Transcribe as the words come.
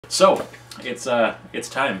So, it's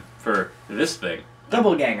time for this thing.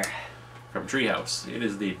 Doubleganger. From Treehouse. It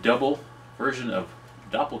is the double version of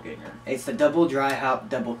Doppleganger. It's the double dry hop,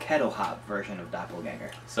 double kettle hop version of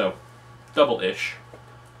Doppelganger. So, double-ish.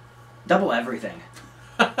 Double everything.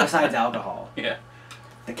 Besides alcohol. Yeah.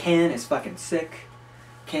 The can is fucking sick.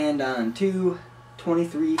 Canned on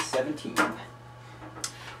 2/23/17.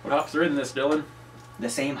 What hops are in this, Dylan? The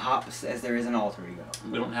same hops as there is an alter ego.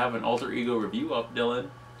 We don't have an alter ego review up, Dylan.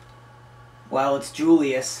 Well, it's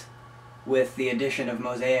Julius with the addition of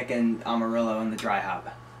Mosaic and Amarillo and the dry hop.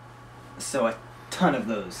 So a ton of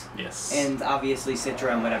those. Yes. And obviously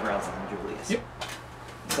Citra and whatever else is in Julius. Yep.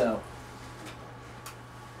 So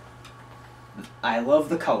I love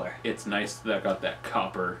the color. It's nice that got that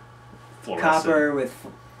copper fluorescent. Copper with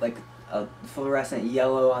like a fluorescent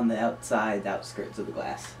yellow on the outside, the outskirts of the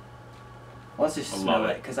glass. Let's just smell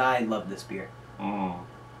it, because I love this beer. Mm.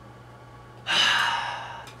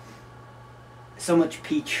 So much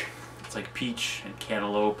peach. It's like peach and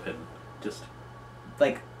cantaloupe and just...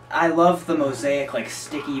 Like, I love the Mosaic, like,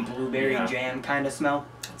 sticky blueberry Yeah. jam kind of smell.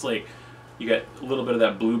 It's like, you got a little bit of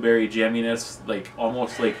that blueberry jamminess, like,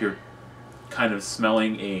 almost like you're kind of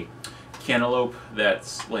smelling a cantaloupe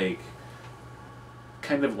that's, like,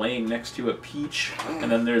 kind of laying next to a peach,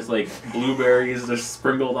 and then there's, like, blueberries just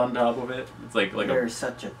sprinkled on top of it. It's like You're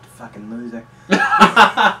such a fucking loser.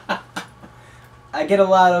 I get a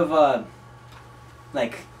lot of,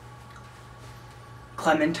 like,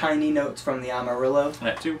 clementine-y notes from the Amarillo.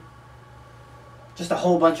 That too. Just a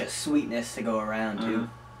whole bunch of sweetness to go around, too.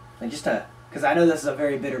 Like, just because I know this is a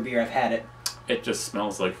very bitter beer. I've had it. It just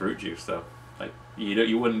smells like fruit juice, though. Like,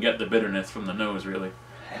 you wouldn't get the bitterness from the nose, really.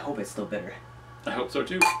 I hope it's still bitter. I hope so,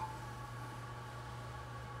 too.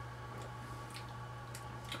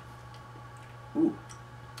 Ooh.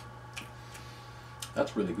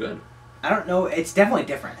 That's really good. I don't know. It's definitely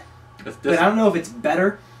different. But I don't know if it's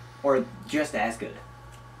better or just as good.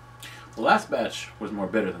 The last batch was more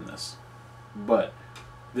bitter than this. But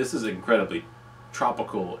this is incredibly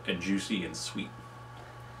tropical and juicy and sweet.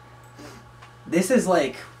 This is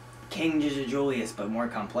like King Julius, but more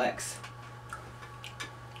complex.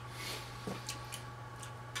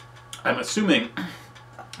 I'm assuming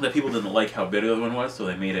that people didn't like how bitter the other one was, so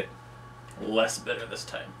they made it less bitter this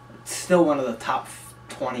time. It's still one of the top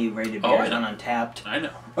 20 rated beers on Untapped. I know.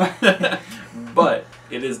 But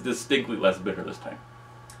it is distinctly less bitter this time.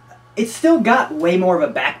 It's still got way more of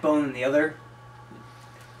a backbone than the other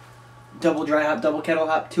double dry hop, double kettle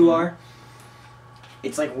hop 2R.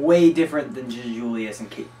 It's like way different than Julius and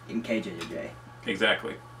KJJ.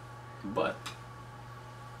 Exactly. But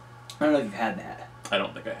I don't know if you've had that. I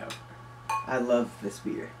don't think I have. I love this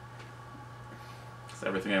beer. It's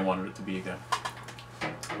everything I wanted it to be again.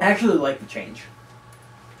 I actually like the change.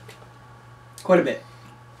 Quite a bit.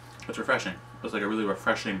 It's refreshing. It's like a really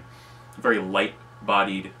refreshing, very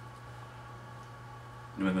light-bodied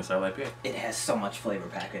New England style IPA. It has so much flavor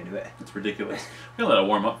packed into it. It's ridiculous. We're gonna let it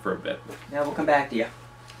warm up for a bit. Now we'll come back to you.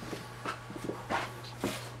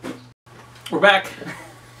 We're back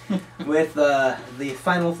with the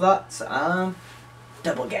final thoughts on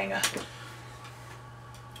Doubleganger.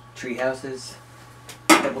 Treehouse's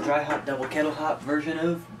double dry hop, double kettle hop version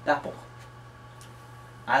of Doppel.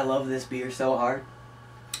 I love this beer so hard.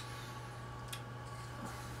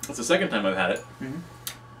 It's the second time I've had it,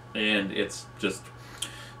 and it's just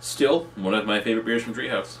still one of my favorite beers from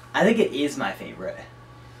Treehouse. I think it is my favorite.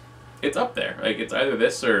 It's up there. Like, it's either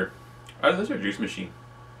this or Juice Machine.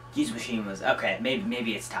 Juice Machine was okay.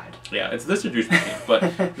 Maybe it's tied. Yeah, it's this or Juice Machine,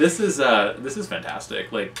 but this is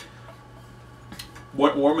fantastic. Like,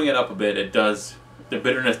 warming it up a bit, the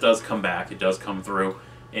bitterness does come back. It does come through,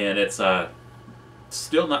 and it's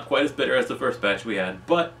still not quite as bitter as the first batch we had,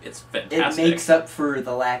 but it's fantastic. It makes up for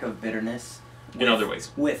the lack of bitterness in other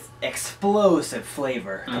ways with explosive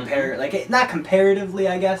flavor. Not comparatively,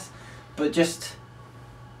 I guess, but just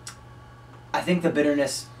I think the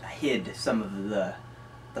bitterness hid some of the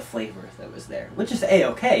flavor that was there, which is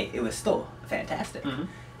A-okay. It was still fantastic.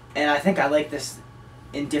 And I think I like this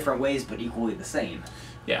in different ways, but equally the same.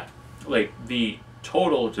 Yeah. Like, the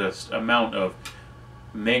total just amount of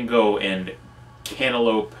mango and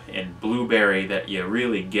cantaloupe and blueberry that you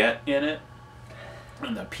really get in it,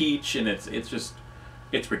 and the peach, and it's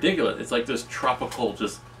ridiculous. It's like this tropical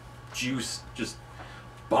juice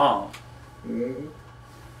bomb.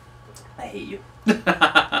 I hate you.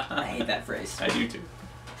 I hate that phrase. I do too.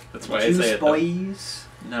 That's why Juice I say it. Boys.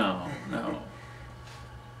 No.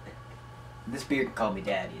 This beer can call me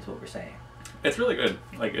daddy, is what we're saying. It's really good.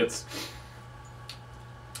 Like,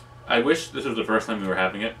 I wish this was the first time we were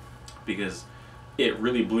having it, because it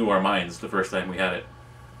really blew our minds the first time we had it.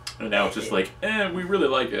 And now it's just like, we really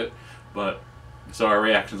like it, but so our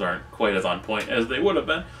reactions aren't quite as on point as they would have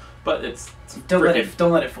been. But it's don't let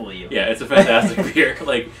it fool you. Yeah, it's a fantastic beer.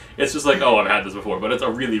 Like it's just like, oh, I've had this before, but it's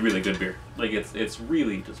a really, really good beer. Like it's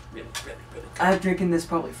really just really, really, really good. I've drinking this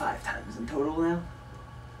probably 5 times in total now.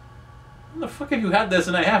 When the fuck have you had this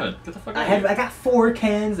and I haven't? Get the fuck out of here. I got 4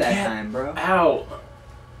 cans that time, bro. Ow.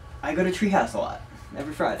 I go to Treehouse a lot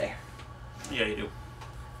every Friday. Yeah, you do.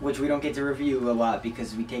 Which we don't get to review a lot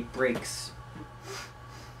because we take breaks.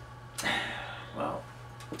 Wow.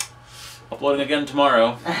 Uploading again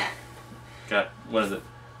tomorrow. Got, what is it?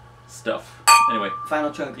 Stuff. Anyway.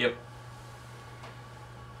 Final chug. Yep.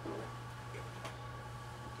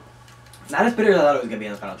 Not as bitter as I thought it was going to be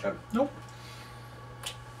in the final chug. Nope.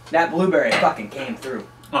 That blueberry fucking came through.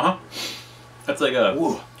 Uh-huh. That's like a...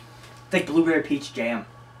 Ooh. It's like blueberry peach jam.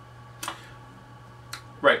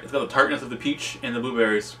 Right. It's got the tartness of the peach and the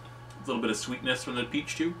blueberries. A little bit of sweetness from the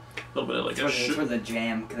peach, too. A little bit of like it's for the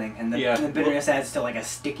jam thing. And the, yeah. and the bitterness adds to like a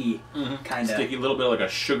sticky kind of... Sticky, a little bit of like a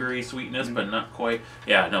sugary sweetness, but not quite.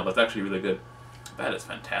 Yeah, no, that's actually really good. That is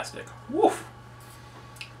fantastic. Woof!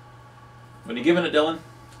 What are you giving it, Dylan?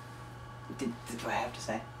 Do I have to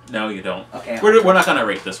say? No, you don't. Okay. We're not going to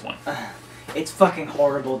rate this one. It's fucking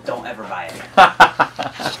horrible. Don't ever buy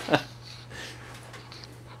it.